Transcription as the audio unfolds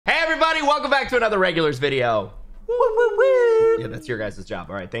everybody, welcome back to another regulars video. Woo, woo, woo. Yeah, that's your guys' job.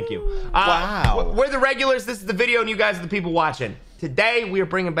 All right, thank you. Wow. We're the regulars. This is the video, and you guys are the people watching. Today, we are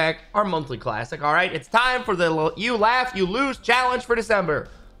bringing back our monthly classic. All right, it's time for the You Laugh, You Lose challenge for December.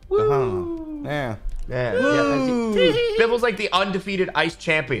 Woo. Yeah. Yeah. Biffle's like the undefeated ice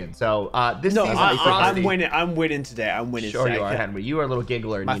champion. So this season, I'm winning today. I'm winning sure today. You are, Henwy. You are a little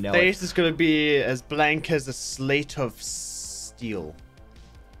giggler, and My you know face it. is gonna be as blank as a slate of steel.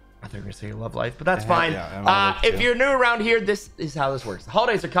 I thought you were gonna say your love life, but that's fine. Yeah, if you're new around here, this is how this works. The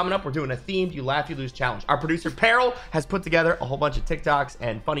holidays are coming up. We're doing a themed You Laugh, You Lose challenge. Our producer, Peril, has put together a whole bunch of TikToks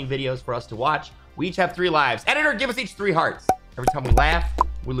and funny videos for us to watch. We each have 3 lives. Editor, give us each 3 hearts. Every time we laugh,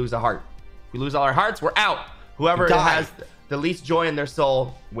 we lose a heart. If we lose all our hearts, we're out. Whoever has the least joy in their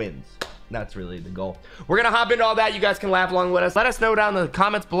soul wins. That's really the goal. We're going to hop into all that. You guys can laugh along with us. Let us know down in the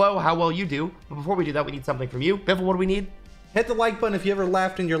comments below how well you do. But before we do that, we need something from you. Biffle, what do we need? Hit the like button if you ever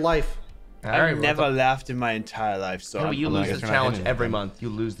laughed in your life. I've never laughed in my entire life, so you lose this challenge every month. You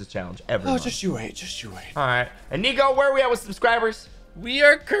lose this challenge every month. Oh, just you wait. Just you wait. All right. And Nico, where are we at with subscribers? We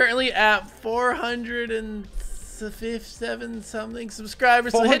are currently at 457 something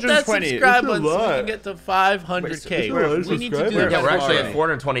subscribers. So hit that subscribe button so we can get to 500K. We need to do that. Yeah, we're actually at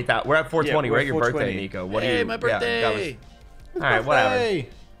 420,000. We're at 420. We're at your birthday, Nico. What hey, my birthday. All right, whatever.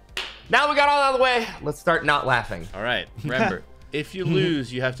 Now we got all out of the way. Let's start not laughing. All right. Remember, if you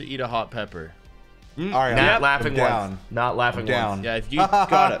lose, you have to eat a hot pepper. All right. Not laughing once. Not laughing once. Yeah, if you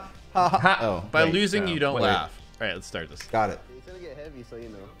got it. Oh, by losing, you don't laugh. All right, let's start this. Got it. It's gonna get heavy, so you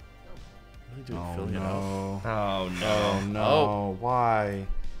know. Oh no. Oh no. Oh no. Why?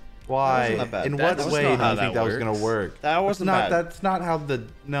 Why? In what way do you think that was gonna work? That wasn't bad. That's not how the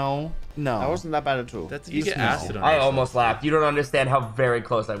No. That wasn't that bad at all. That's you get acid on I almost laughed. You don't understand how very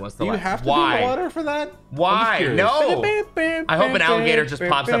close I was to laugh. You have to drink water for that? Why? No. I hope an alligator just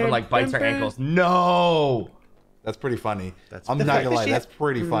pops up and like bites our ankles. No. That's pretty funny. I'm not gonna lie. That's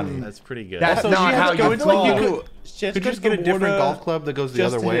pretty funny. That's pretty good. That's not how you fall. Could you just get a different golf club that goes the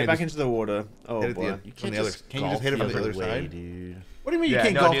other way? Just back into the water. Oh boy. You can't just hit it from the other side, dude. What do you mean you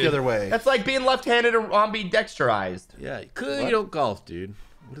can't golf the other way? That's like being left-handed or ambidexterized. Yeah, you don't golf, dude.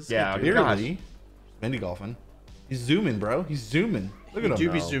 What is yeah, that? Really? Mini golfing. He's zooming, bro. He's zooming. Look at him. You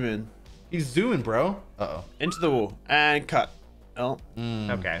be zooming. He's zooming, bro. Uh-oh. Into the wall and cut. Oh.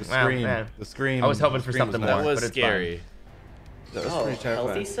 Okay. The scream. Man. The scream. I was hoping for something more. That was but it's scary. That was pretty terrifying.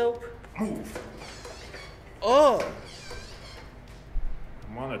 Healthy soap? Oh.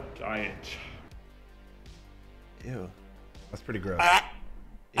 I'm on a diet. Ew. That's pretty gross.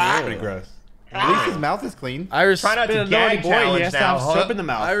 That's pretty gross. At least his mouth is clean. I respect Try not to gag challenge he has to have soap in the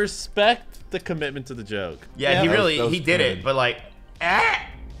mouth. I respect the commitment to the joke. Yeah, he did it, but like,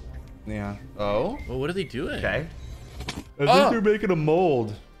 Yeah. Oh? Well, what are they doing? Okay. I think they're making a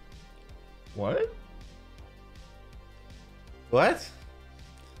mold. What? What?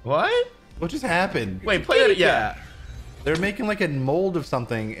 What? What just happened? Wait, play that. Yeah. They're making like a mold of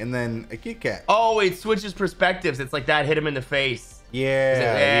something and then a Kit Kat. Oh, it switches perspectives. It's like that hit him in the face.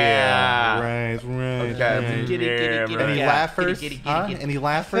 Yeah. Right. Okay. Any laughers? Any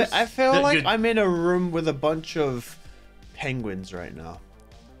laughers? I feel like I'm in a room with a bunch of penguins right now.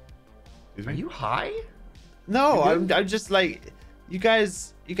 Are you high? No, I'm just like, you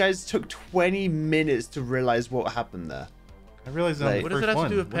guys took 20 minutes to realize what happened there. I realized that. What does it have to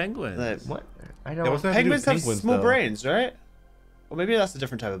do with penguins? Like, What? I don't. Penguins have small brains, right? Or maybe that's a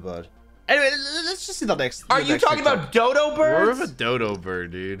different type of bird. Anyway, let's just see the next. Are you talking about dodo birds? We're with a dodo bird,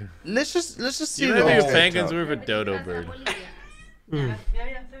 dude. Let's just see You the think next. penguins? We're with a dodo bird.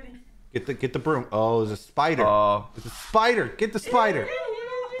 Get the broom. Oh, there's a spider. There's a spider. Get the spider.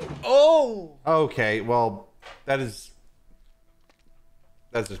 Oh. Okay. Well, that's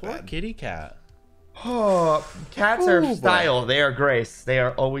just Poor bad. kitty cat. Oh, cats are style. They are grace. They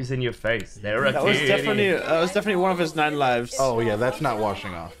are always in your face. They're a That was definitely one of his 9 lives. Oh yeah, that's not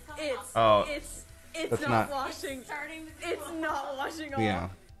washing off. It's not washing. It's not washing off. Yeah.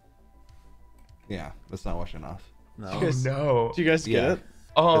 Yeah, that's not washing off. No. No. Do you guys get it?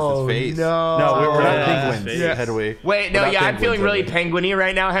 Oh, That's his face. no. No, we're not Yeah. penguins, Yeah. Henwy. Wait, no, yeah, I'm feeling really penguiny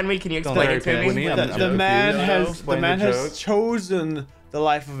right now, Henwy. Can you explain it to me? The man has chosen the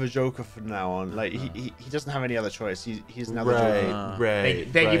life of a joker from now on. Like he doesn't have any other choice. He's now the joker.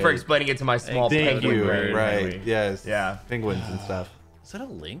 Right. Thank you for explaining it to my small penguin brain. Right. Henwy. Yes. Yeah. Penguins and stuff. Is that a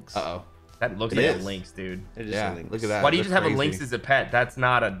lynx? Uh-oh. That looks like a lynx, dude. It is Yeah. a lynx. Look at that. Why do you just have a That's lynx crazy. as a pet? That's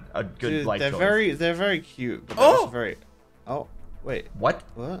not a good Dude, life they're choice. very cute. But oh, very. Oh, wait. What?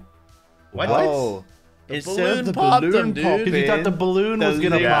 What? What? Oh. Instead balloon of the popped balloon them, dude. popping, Because you thought the balloon was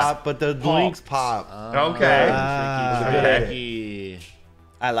gonna lynx pop, but the lynx popped. Okay. Ah. Tricky.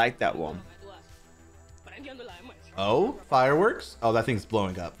 I like that one. Oh, fireworks? Oh, that thing's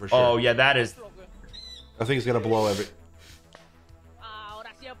blowing up for sure. Oh yeah, that is. I think it's gonna blow every.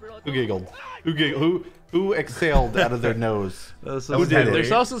 Who giggled? Who exhaled out of their nose? Who did it?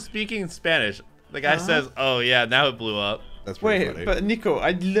 There's also speaking in Spanish. The guy says, "Oh yeah, now it blew up." That's pretty funny. But Nico,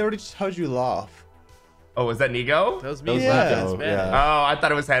 I literally just heard you laugh. Oh, was that Nico? That was me. Yeah. Spanish. Oh, I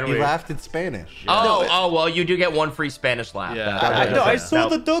thought it was Henwy. He laughed in Spanish. Oh, well, you do get one free Spanish laugh. Yeah. I saw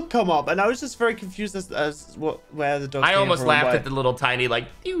the dog come up, and I was just very confused as where the dog. I almost laughed at the little tiny like.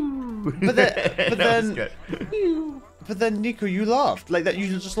 Pew. But then Nico, you laughed like that. You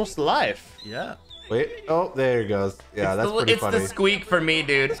just lost a life. Yeah. Wait. Oh, there it goes. Yeah, that's pretty funny. It's the squeak for me,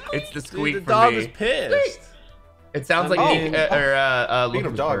 dude. It's the squeak Dude, for the dog me. is pissed. It sounds like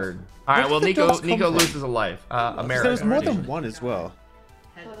Lucas dogs. bird. All right, well, Where did the dogs Nico come from? loses a life. America. There was more than one as well.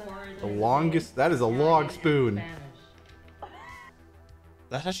 The longest. That is a log spoon.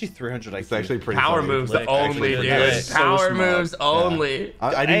 That's actually 300 IQ. It's actually pretty Power funny. moves Like, only, actually, dude. so Power smart. moves only.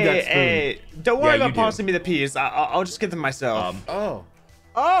 I need that spoon. Hey, don't worry Yeah, about you do. passing me the peas. I'll just get them myself. Oh.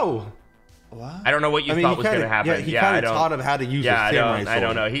 Oh. What? I don't know what you I mean, thought he was going to kinda- happen. Yeah, he I kind of don't. taught him how to use Yeah, a I samurai don't. sword. I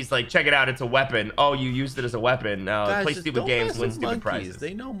don't know. He's like, check it out. It's a weapon. Oh, you used it as a weapon. Guys, Play just stupid don't games, mess win with stupid monkeys. prizes.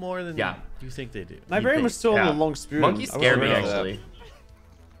 They know more than Yeah. you think they do. My brain was still on the long spoon. Monkeys I scare me, wasn't ready for that. actually.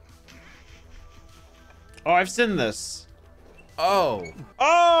 Oh, I've seen this. Oh.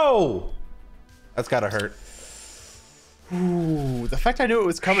 Oh. That's gotta hurt. Ooh, the fact I knew it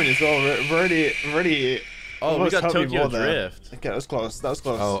was coming as well already. Oh, we almost got hurt me Tokyo more there. Drift. Okay, that was close. That was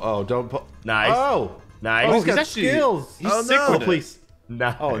close. Oh, don't put. Nice. Oh. Nice. Oh, he's got actually- skills. he's oh, sick no. with it. Please.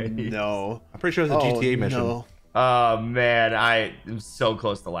 Nice. Oh no. I'm pretty sure it's a GTA mission. No. Oh, man. I am so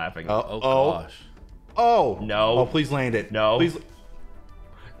close to laughing. Oh gosh. Oh. No. Oh, please land it. No. Please.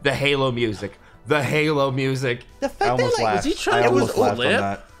 The Halo music. The Halo music. The I fact that almost like laughed. was he trying I to almost laughed on flip?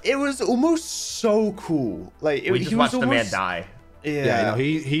 that. it was almost so cool. Like We just he watched was the man almost, die. Yeah, no,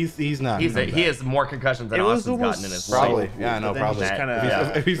 he's not. He that. has more concussions than It was Austin's almost gotten in his so life. Probably. cool, Yeah, I know, but then he probably. just kinda-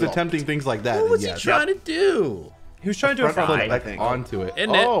 Yeah. If he's dropped. attempting things like that, What was then he trying to do? He was trying to do a front Front flip, I like think. onto it.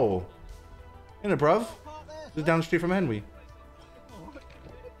 Isn't it? Oh. In it, bruv. Just down the street from Henwy.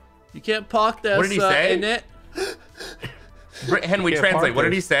 You can't park this. What did he say? In it. Henwy, translate. What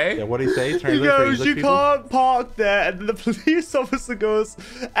did he say? Yeah, what did he say? He Translate for goes, English you people? can't park there, and the police officer goes,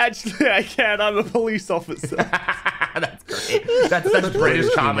 actually, I can. I'm a police officer. That's great. That's such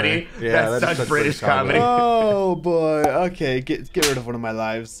British comedy. Yeah, that's that is such British comedy. Oh boy. Okay, get rid of one of my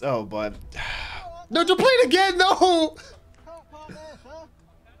lives. Oh boy. No, don't play it again. No.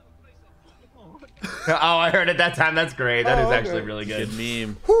 Oh, I heard it that time. That's great. That is okay. actually really good. Good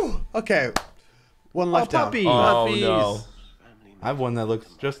meme. Whew. Okay. One left down. puppy. Oh, Puppies. no. I have one that looks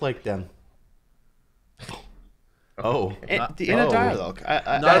just like them. Oh. The inner dialogue.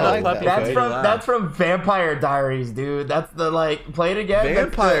 I Not enough like puppies. that. That's Okay. that's from Vampire Diaries, dude. That's the like play it again.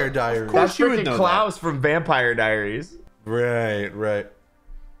 Vampire That's Diaries. the, that's you would freaking know Klaus from Vampire Diaries. Right. Family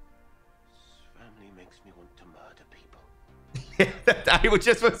makes me want to murder people. I was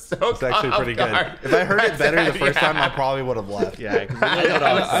just was so. It's actually pretty good. guard. If I heard it better the first Yeah. time, I probably would have left. Yeah. 'cause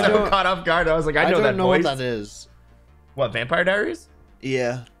I was I so don't- caught off guard. I was like, I I know don't that know voice. what that is. What, Vampire Diaries?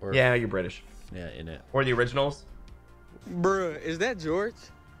 Yeah. Yeah, you're British. Yeah, in it. Or the originals. Bruh, is that George?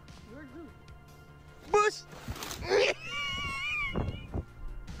 Bush!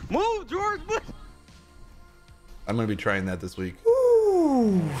 Move, George Bush! I'm gonna be trying that this week.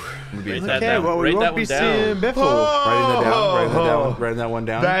 Ooh. I'm gonna be Rate that Okay, down. well, we Rate won't that be one seeing down. Biffle. Writing that down. Writing that one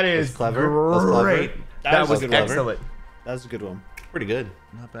down. That is That's clever. That's clever. great. That was That's clever. excellent. That was a good one. Pretty good.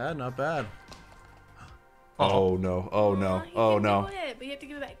 Not bad. Not bad. Oh no. Oh no. Oh no. But you have to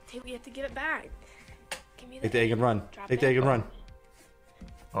give it back. You have to give it back. Give me Take the egg and run. Take the egg and run.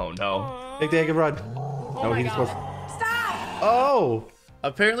 Oh no. Take the egg and run. Oh No, my he's God. supposed. Stop! Oh.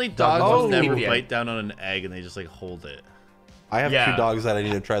 Apparently, dogs Oh, will never yeah. bite down on an egg and they just like hold it. I have Yeah. 2 dogs that I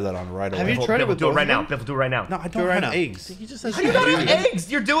need to try that on right away. Have you Biffle, tried it Biffle, with do it both right of now. them? Biffle, do it right now. No, I Do it don't right have now. I eggs. think he just has. How do you not have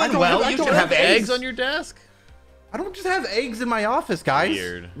eggs? You're doing well. You should have eggs eggs. on your desk. I don't just have eggs in my office, guys.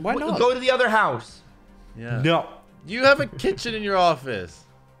 Weird. Why not? Go to the other house. Yeah. No. You have a kitchen in your office.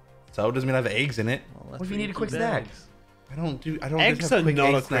 So it doesn't mean I have eggs in it. Well, that's What if you where need a quick keep snack? eggs. I don't Eggs just are have quick not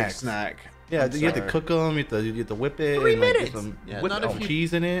egg a quick snacks. snack. Yeah, I'm you have to sorry. cook them. You have to whip it. 3 and, like, minutes. Put some, Yeah, put not if some you-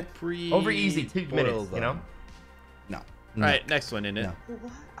 cheese in it. Over easy, 2 minutes. You know. No. All right, next one in it. No.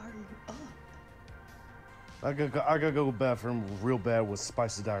 What are you up? I gotta go to the bathroom real bad with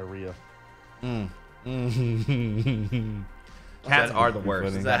spicy diarrhea. Cats are the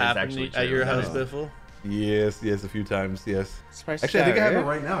worst. Does That that is happen actually at your true. house, Biffle? Yes, a few times, yes. Spicy Actually, I think I have it diarrhea?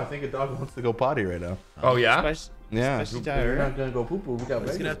 right now. I think a dog wants to go potty right now. Oh yeah. Yeah. Spicy We're diarrhea. not gonna go poo poo. We got.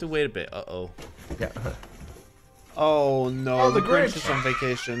 He's gonna have to wait a bit. Uh-oh. Yeah. Oh no, Oh, the the Grinch Grinch. is on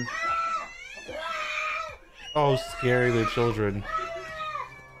vacation. Oh, scary little children.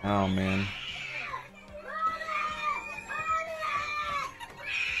 Oh man.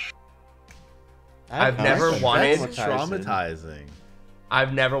 I've never wanted. That's traumatizing.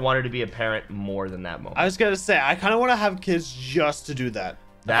 I've never wanted to be a parent more than that moment. I was gonna say I kind of want to have kids just to do that.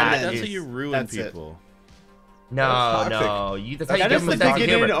 That's is- how you ruin that's it. people. No, That's no. toxic. That's how you That give is them the a sense of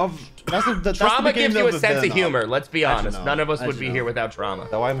beginning humor. of that's the Trauma beginning gives you of a sense of villain humor. arc. Let's be Actually, honest. no. None of us would Actually, be no. here without trauma.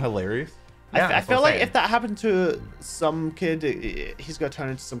 Is that why I'm hilarious? Yeah, I that's feel what I'm like saying. if that happened to some kid, he's gonna turn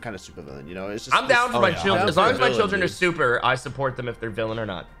into some kind of supervillain. You know, it's just. I'm down for my children. Down As for long a as my villain, children are dude. super, I support them if they're villain or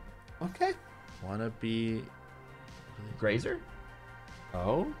not. Okay. Wanna be... Grazer?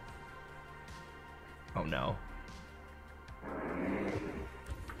 Oh. Oh no.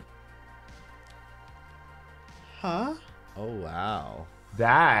 Huh? Oh, wow.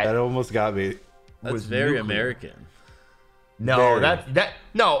 That That almost got me. That's was very nuclear. American. No, Very.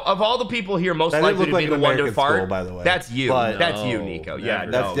 no. Of all the people here, most That didn't likely look to like be the an one to American fart. school, by the way. That's you. But- That's you, No, Nico. never. Yeah,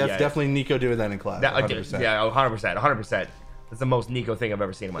 That's no, definitely Nico doing that in class. That, 100%. yeah, 100%, 100%. That's the most Nico thing I've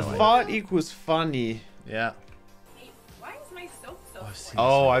ever seen in my life. Fart equals funny. Yeah. Hey, why is my soap so full?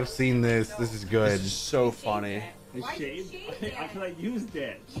 Oh, I've seen this. This is good. This is so funny. Why'd you shave it? I used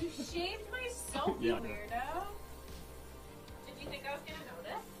it. You shaved my soap, you Yeah. weirdo. Did you think I was gonna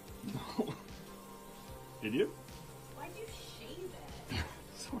notice? Did you? Why'd you shave it?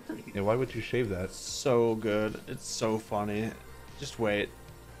 Sorry. Yeah, why would you shave that? So good. It's so funny. Just wait.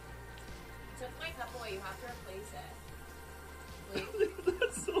 Took my cup away. You have to replace it. Please.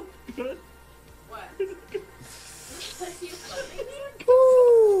 That's so good. What? Let's use something.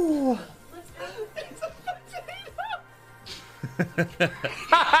 Ooh. Let's go.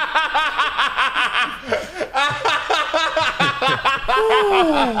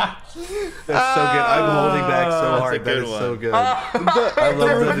 That's so good. I'm holding back so That's a hard. That good is one. so good. I love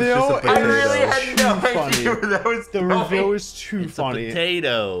that it's reveal. just a I potato. really had no Funny. idea where that was The going. reveal is too It's a funny.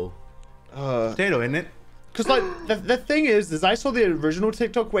 potato. Potato, isn't it? Cause like the thing is I saw the original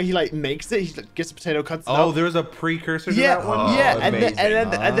TikTok where he like makes it. He like, gets a potato, cuts it Oh, out. there was a precursor to Yeah, that one? yeah, Oh, and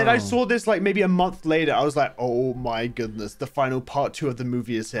then I amazing. saw this like maybe a month later. I was like, oh my goodness, the final part 2 of the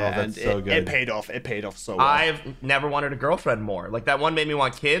movie is here, Oh, that's and so it good. paid off. It paid off so well. I've never wanted a girlfriend more. Like that one made me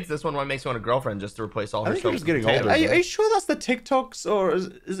want kids. This one makes me want a girlfriend just to replace all I her think you're soap just getting potatoes. older. Are you sure that's the TikToks or is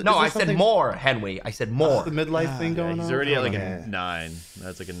No, there I said something- more, Henwy. I said more. What's the midlife thing going He's on? already at like Okay. a 9.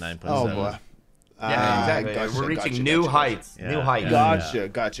 That's like a 9.7. Oh boy. Yeah, exactly. Gotcha, We're reaching gotcha, new gotcha, heights. gotcha. New Yeah. heights. Gotcha,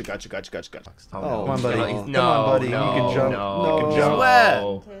 gotcha. Oh, Come on, buddy. No, Come on, buddy. You No, can jump. No, You can no, jump.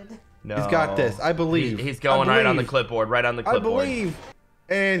 Sweat. No. He's got this. I believe. He's going I right on the believe. clipboard. Right on the I clipboard. believe.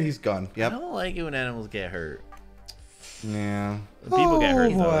 And he's gone. I Yep. don't like it when animals get hurt. Yeah. When people get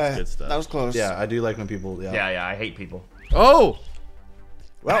hurt, Oh, though, it's boy. good stuff. That was close. Yeah, I do like when people. Yeah. Yeah, I hate people. Oh!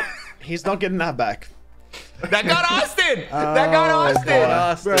 Well, he's not getting that back. That got Austin. That got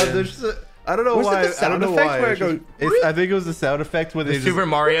Austin. Bro, there's. I don't know Was it why. the sound I don't know effect why. where it It's just- goes, I think it was the sound effect when they The just. Super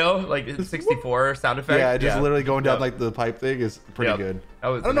Mario, like 64 sound effect. Yeah, just literally going down Yep. like the pipe thing is pretty Yep. good. That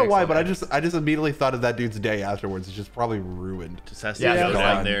was I don't know an why, but excellent I just immediately thought of that dude's day afterwards. It's just probably ruined. Just has to Yeah, go it's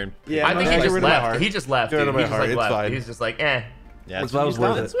down fine. there and... Yeah, I think he Get just rid of my left. heart. He just left. Get rid Dude. of He my just heart. like It's left. fine. He's just like, eh. Yeah, That was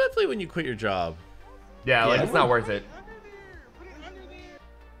worth it. That's swiftly when you quit your job. Yeah, like it's not worth it.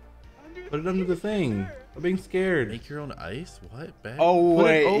 Put it under the thing. I'm being scared. Make your own ice? What? Bag? Oh Put it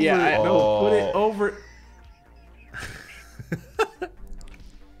wait, over yeah. it. No, put it Oh. over.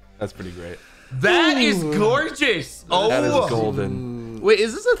 That's pretty great. That is gorgeous. Oh, That is golden. Wait,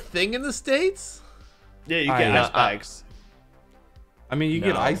 is this a thing in the States? Yeah, you I- get ice uh, bags. I mean, you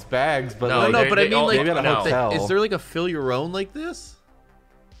get No. ice bags, but No, like, No, they- but I they mean, all- like, maybe at a no. hotel. is there like a fill your own like this?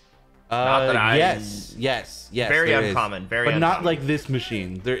 Not that I- yes. Very there is. uncommon, very but not uncommon. like this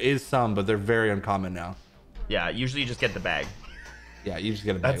machine. There is some, but they're very uncommon now. Yeah, usually you just get the bag. Yeah, you just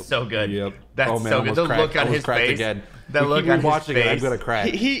get a bag. That's so good. Yep. That's oh, man, so almost good. The cracked. look on Almost his cracked face. Again. The We look keep on his watching it. I'm face. gonna crack.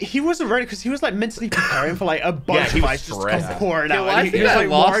 He wasn't ready because he was like mentally preparing for like a Yeah, bunch he of was ice just to stressed. come pouring Yeah, out. well, I and think he was I like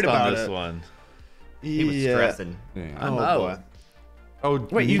lost worried on about this it. one. He was Yeah. stressing. Yeah. I'm Oh out. boy. Oh,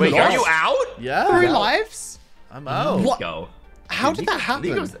 Wait, you Wait, are lost? you out? Yeah. 3 lives? I'm out. What? Go. How did that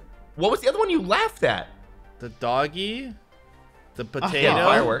happen? What was the other one you laughed at? The doggy, the Yeah, potato,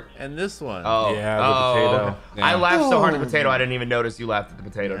 firework. and this one. Oh, Yeah, the oh, potato. okay. Yeah. I laughed so hard at the Oh. potato, I didn't even notice you laughed at the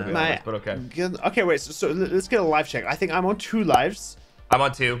potato, to be My- honest, but okay. Good. Okay, wait. So let's get a live check. I think I'm on 2 lives. I'm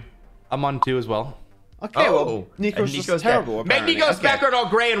on 2. I'm on 2 as well. Okay, well, Nico's just terrible. Make Nico's background all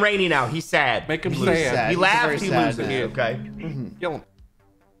gray and rainy now. He's sad. Make him sad. He laughs, he loses. Okay. Kill him.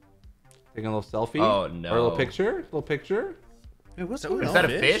 Taking a little selfie. Oh no. Or a little picture. Hey, what's is that a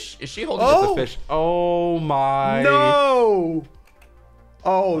fish? Is she holding a fish? Oh my. No.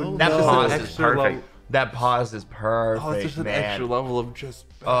 Oh, that no. pause is perfect. That pause is perfect. Oh, it's just an extra level of just.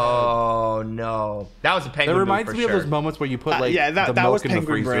 Oh no, that was a penguin. That reminds me of those moments where you put like that was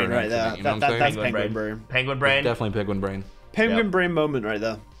penguin brain right there. You know That's penguin brain. Penguin brain. Definitely penguin brain. Penguin brain moment right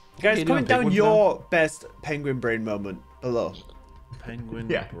there. Guys, comment down your best penguin brain moment below. Penguin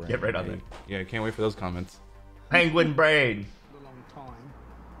brain. Get right on there. Yeah, I can't wait for those comments. Penguin brain.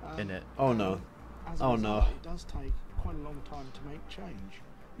 In it. Oh no. Oh no. It does take quite a long time to make change,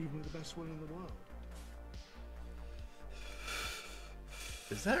 even with the best will in the world.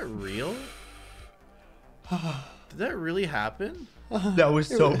 Is that real? Did that really happen? That was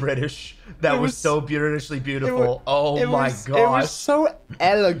so British. That was so Britishly beautiful. Oh my gosh. It was so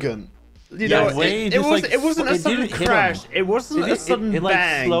elegant. You know, it wasn't a sudden crash. It wasn't a sudden bang. It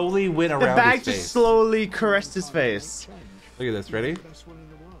like slowly went around the bag his face. just slowly caressed his face. Look at this. Ready?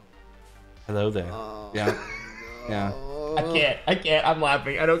 Hello there. Yeah. Yeah. I can't. I'm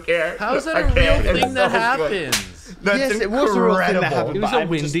laughing. I don't care. How is that a real thing that happens? Yes, it was a real thing that happened. It was a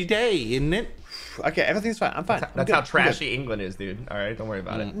windy day, isn't it? Okay, everything's fine. I'm fine. That's how trashy England is, dude. All right, don't worry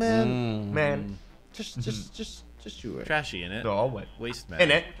about it. Man. Just you it. Trashy in it. No, what? Waste man.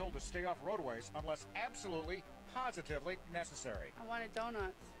 In it. We're told to stay off roadways unless absolutely, positively necessary. I wanted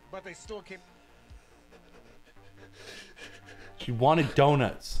donuts. But they still keep. She wanted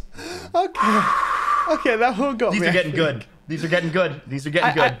donuts. Okay, that one got me. These are getting good. These are getting good. These are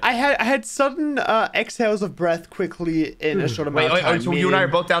getting good. I had sudden exhales of breath quickly in a short amount of time. So you and I are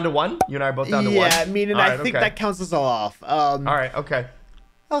both down to one? You and I are both down to one? Yeah, meaning I think that counts us all off. All right, okay.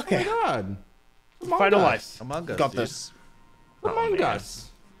 Okay. Oh my god. Final life. Among Us, Got dude. this. Among Us.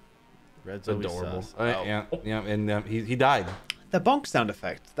 Red's Adorable. sus. Yeah, and he died. The bonk sound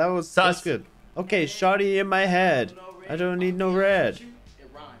effect. That's good. Okay, shawty in my head. I don't need no red.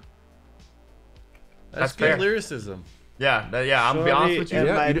 That's That's good fair. lyricism. Yeah, I'm gonna be honest with you.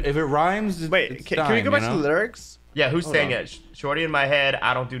 Yeah, if it rhymes, wait, can we go back to the lyrics? Yeah, who's saying it? Shorty in my head,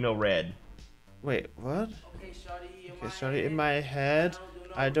 I don't do no red. Wait, what? Okay, shawty in my head,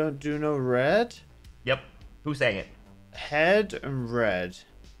 I don't do no red. Yep. Who's saying it? Head and red.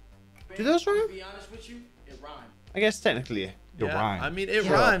 Do those rhyme? To be honest with you, it rhymes. I guess technically. It rhymes. I mean, it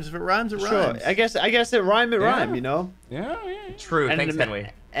rhymes. If it rhymes, it rhymes. Sure. I guess it rhyme, you know? Yeah. True. Thanks,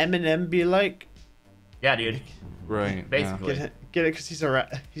 Henwy. Eminem be like. Yeah, dude. Right. Basically. Get it because he's a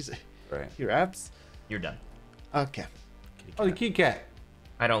rap. Right. He raps? You're done. Okay. Oh, the Kit Kat.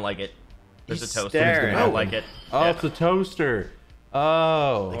 I don't like it. There's He's a toaster. staring. I don't like it. Oh, it's a toaster.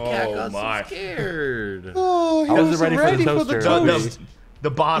 Oh. The cat got so scared. Oh, he I wasn't ready for the toaster. toaster.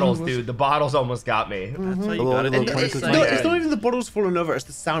 The bottles, dude. The bottles almost got me. That's how you got it. It's not even the bottles falling over, it's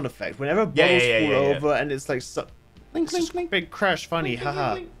the sound effect. Whenever bottles fall over and it's like big crash funny,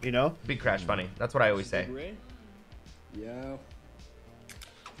 haha, you know? Big crash funny. That's what I always say. Yeah.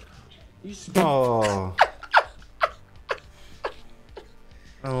 Oh.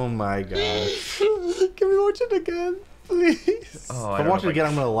 Oh my gosh. Can we watch it again, please? Oh, If I watch it again,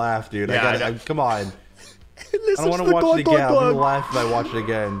 I'm gonna laugh, dude. Yeah, come on. I Listen don't want to to the watch glug, it again. glug, I'm gonna glug. laugh if I watch it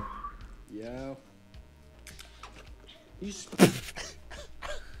again. Yeah.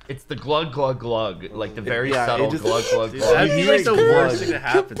 It's the glug glug glug, like the very Yeah, subtle it just- glug glug Dude, glug. that'd be like the worst thing to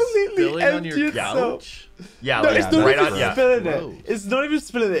happen. Completely Spilling on your empty couch. Yeah, No, like, it's not right even on. Yeah. spilling Gross. it. It's not even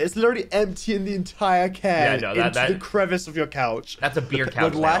spilling it. It's literally emptying the entire can Yeah, no, into the crevice of your couch. That's a beer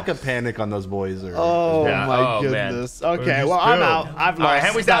couch. The lack now. of panic on those boys. Oh Yeah, my oh, man. goodness. Okay, well I'm out. I've All right,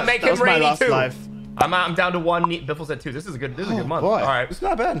 lost. Henwy's down. That- Make that him was my rainy last too. life. I'm down to one. Biffle's at 2. This is a good month. boy. All right. It's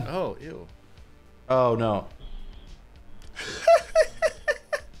not bad. Oh, ew. Oh no.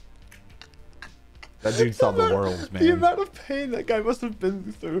 That dude saw the world, man. The amount of pain that guy must have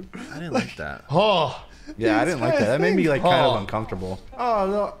been through. I didn't like that. Oh. Yeah, I didn't like that. That made me like kind of Oh. uncomfortable.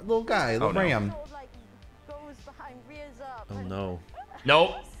 Oh, little guy, little Oh, no. ram. Oh no.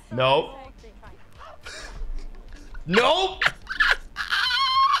 Nope. Nope. Nope.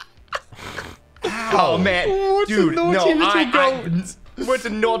 Oh man, What's a dude, naughty no, little goat? What's a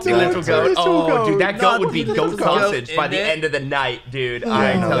naughty Naughty little goat? little Oh, goat. dude, that goat would be Naughty goat little goat, sausage by the innit? end of the night, dude.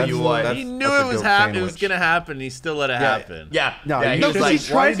 I no, tell that's- you what. that's- He knew a it was goat it was sandwich. gonna happen. He still let it happen. Yeah, No, yeah, you he No, was should- because like,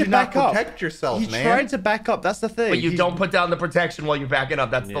 he why tried did to you not back up. protect yourself, He man? tried to back up. That's the thing. but you don't put down the protection while you're backing up.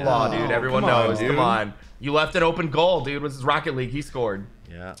 That's the Yeah. law, dude. Everyone come on, knows. dude. Come on. You left an open goal, dude. This is Rocket League. He scored.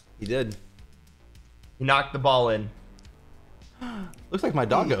 Yeah. He did. He knocked the ball in. Looks like my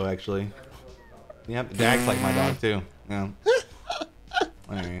doggo, actually. Yep, Dag's like my dog too. Yeah.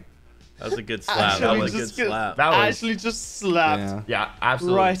 All right. That was a good slap. That was a good slap. That was actually just slapped. Yeah,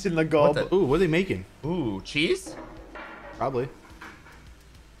 absolutely. Right in the gob. Ooh, what are they making? Ooh, cheese? Probably.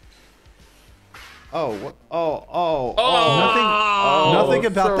 Oh, what? Oh. Nothing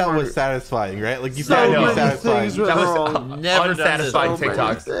about that was satisfying, right? Like you said, it was satisfying. That was Never unsatisfying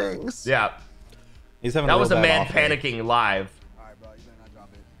done this. TikToks. Yeah. He's having That was a real man bad off day. panicking live. Alright, bro, you better not drop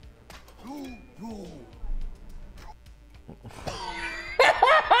it.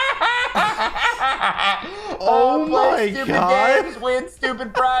 Oh my god! Games, win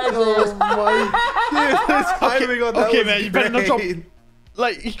stupid prizes. Oh my dude, the timing on that Okay, was man, you better not drop. great.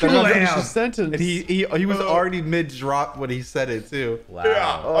 Like he couldn't finish the sentence. And he was already mid drop when he said it too. Wow.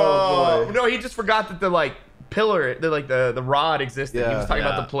 Yeah. Oh boy. No, he just forgot that the like pillar, the rod existed. He was talking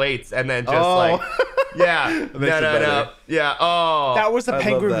about the plates, and then just like, yeah, no. Yeah. Oh. That was a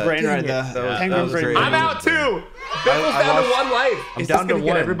penguin brain right there. Penguin brain. I'm out too. Biffle's down to 1 life. Is this gonna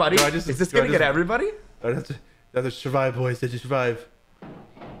get everybody? Is this gonna get everybody? I have to survive, boys. Did you survive?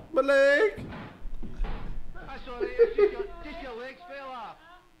 My leg.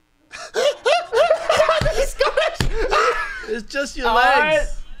 It's just your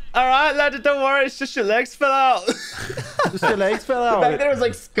legs. All right, lad, don't worry. It's just your legs fell out. Just your legs fell out. Back then it was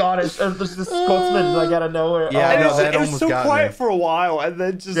like Scottish, or just the Scotsman like out of nowhere. Yeah, It was so quiet for a while, and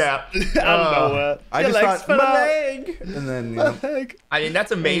then just out of nowhere. I your just legs thought fell my out. leg, and then I mean,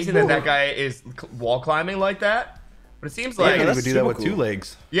 that's amazing that guy is wall climbing like that. But it seems like I would do that with 2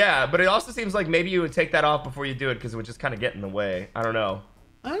 legs. Yeah, but it also seems like maybe you would take that off before you do it because it would just kind of get in the way. I don't know.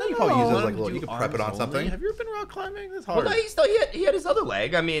 I don't know. You probably use it as like you could prep it on something. Have you ever been rock climbing? That's Well, hard. no, he had his other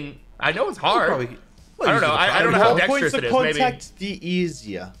leg. I mean, I know it's hard. Probably, I don't know. I don't know how dexterous it is. Points of Maybe. contact, the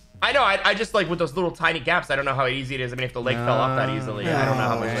easier. I know. I just like with those little tiny gaps. I don't know how easy it is. I mean, if the leg fell off that easily, I don't know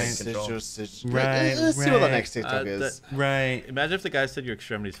how much leg control. Let's see what the next TikTok is. Right. Imagine if the guy said your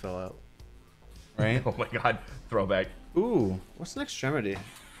extremities fell out. Right. Oh my god, throwback. Ooh. What's an extremity?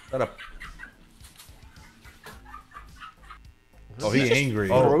 Shut up. Oh, he's angry.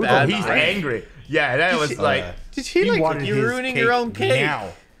 Oh, he's angry. Yeah, that was like. Did he like? You're ruining your own cake.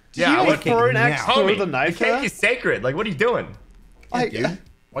 Now. Did he like throw an axe through the knife? The cake is sacred. Like, what are you doing? Like, Dude,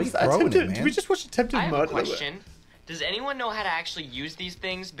 why are you throwing it, man? Did we just watch attempted I have murder? a question. Does anyone know how to actually use these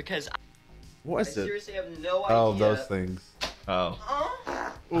things? Because What is I it? seriously have no idea. Oh, those things. Oh.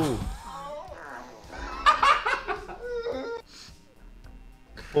 Ooh.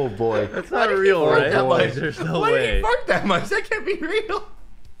 Oh boy. That's not real, right? That much? There's no Why did way. he fart that much? That can't be real.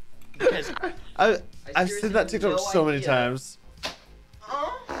 Because I've seen that TikTok so many times.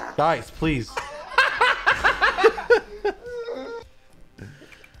 Guys, please.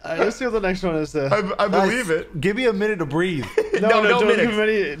 Let's see what the next one is. I believe it. Give me a minute to breathe. No, don't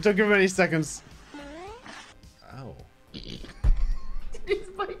minutes. give him any seconds. Ow. This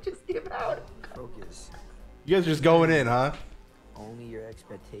might just give out. Focus. You guys are just going in, huh? Only your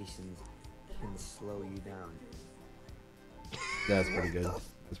expectations can slow you down. That's pretty good.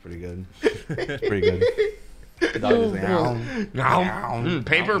 That's pretty good. That's pretty good. The dog is like,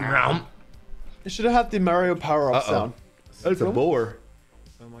 Paper. It should have had the Mario power-up sound. That's a boar.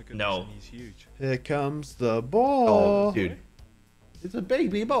 Oh my goodness, No. and he's huge. Here comes the ball. Oh, dude. It's a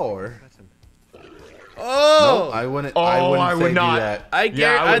baby boar. Oh! No, I wouldn't. Oh, I would not. do that. I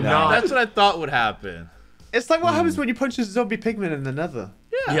would not. That's what I thought would happen. It's like what happens when you punch a zombie pigman in the nether.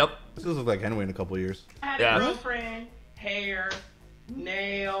 Yeah. Yep. This looks like Henwy in a couple years. I had Yeah. a girlfriend, hair,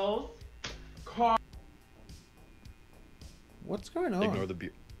 nails, car. What's going on? Ignore the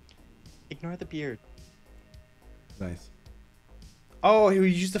beard. Ignore the beard. Nice. Oh, he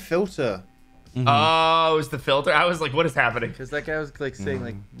used a filter. Oh, it was the filter. I was like, what is happening? Because that guy was like saying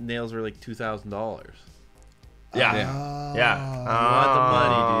like nails were like $2,000. Yeah. Ah. Yeah. You want the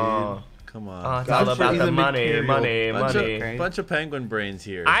money, dude. Come on. It's all about the money, Bunch bunch of penguin brains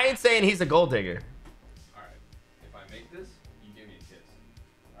here. I ain't saying he's a gold digger. Alright, if I make this, you give me a kiss.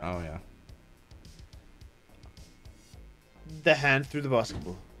 Oh, yeah. The hand through the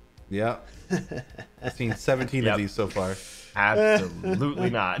basketball. Yeah. I've seen 17 of these so far. Absolutely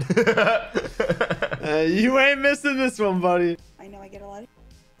not. You ain't missing this one, buddy. I know I get a lot of,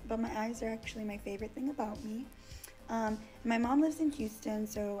 but my eyes are actually my favorite thing about me. My mom lives in Houston,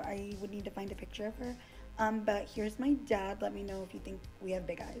 so I would need to find a picture of her. But here's my dad. Let me know if you think we have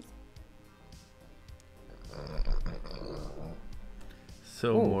big eyes.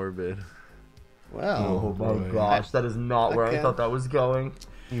 So morbid. Wow. Oh my gosh, that is not where I thought that was going.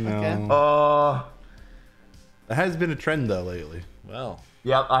 No. That has been a trend though lately. Well.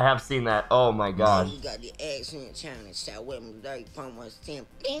 Yep, I have seen that. Oh my god. You got the accent trying to shout with me dirty from us 10.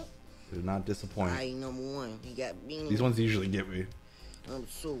 Do not disappoint. Alright, number 1, we got Beanie. These ones usually get me. Number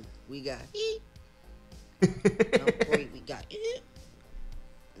 2, we got E. Number 3, we got E.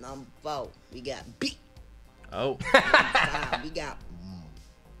 Number 4, we got B. Oh. Number 5, we got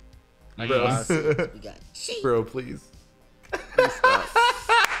Bro. we got C. Bro, please. Please stop.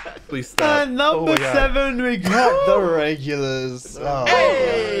 Please stop. And number 7, we got the regulars. Oh,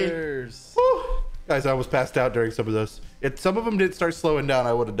 Hey! Guys, I almost passed out during some of those. If some of them didn't start slowing down,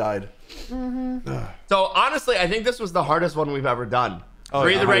 I would have died. So honestly, I think this was the hardest one we've ever done.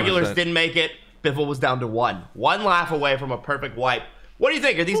 3 of the regulars 100%. didn't make it. Biffle was down to 1. 1 laugh away from a perfect wipe. What do you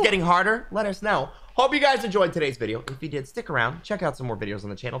think? Are these getting harder? Let us know. Hope you guys enjoyed today's video. If you did, stick around. Check out some more videos on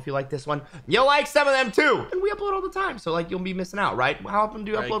the channel if you like this one. You'll like some of them too. And we upload all the time, so like you'll be missing out, right? How often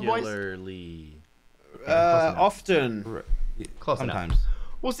do you upload, boys? Regularly. often. Close Sometimes. enough.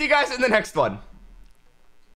 We'll see you guys in the next one.